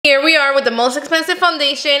Here we are with the most expensive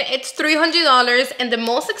foundation. It's $300, and the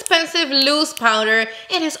most expensive loose powder,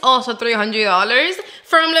 it is also $300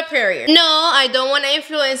 from La Perrier. No, I don't want to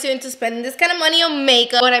influence you into spending this kind of money on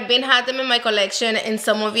makeup, but I've been had them in my collection, and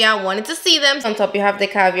some of y'all wanted to see them. On top you have the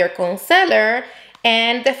Caviar Concealer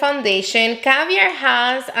and the foundation. Caviar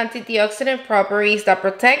has antioxidant properties that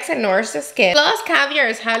protects and nourishes the skin. Plus, Caviar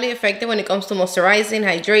is highly effective when it comes to moisturizing,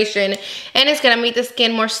 hydration, and it's gonna make the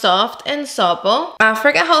skin more soft and supple. I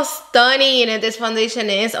forgot how stunning this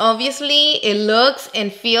foundation is. Obviously, it looks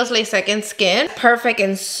and feels like second skin. Perfect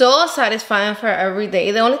and so satisfying for every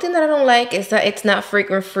day. The only thing that I don't like is that it's not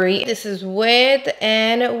fragrance free. This is with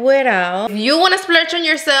and without. If you wanna splurge on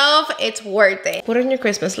yourself, it's worth it. Put it on your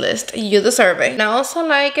Christmas list. You deserve it. Now, I also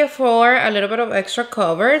like it for a little bit of extra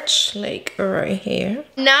coverage, like right here.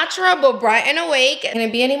 Natural but bright and awake. Can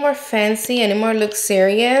it be any more fancy, any more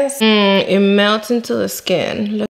luxurious? It melts into the skin. Look.